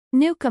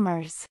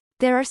Newcomers.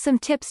 There are some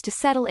tips to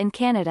settle in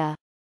Canada.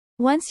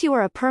 Once you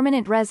are a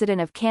permanent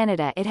resident of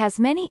Canada, it has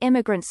many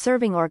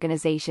immigrant-serving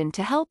organizations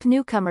to help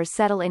newcomers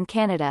settle in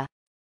Canada.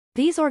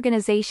 These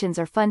organizations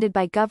are funded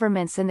by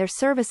governments and their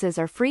services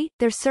are free.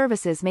 Their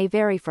services may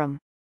vary from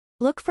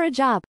look for a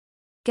job,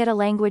 get a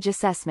language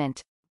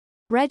assessment,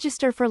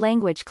 register for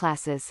language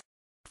classes,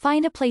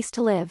 find a place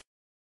to live,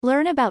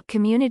 learn about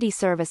community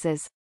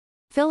services,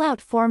 fill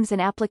out forms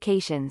and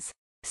applications,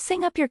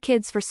 sign up your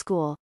kids for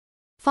school.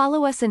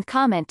 Follow us and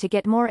comment to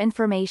get more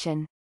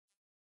information.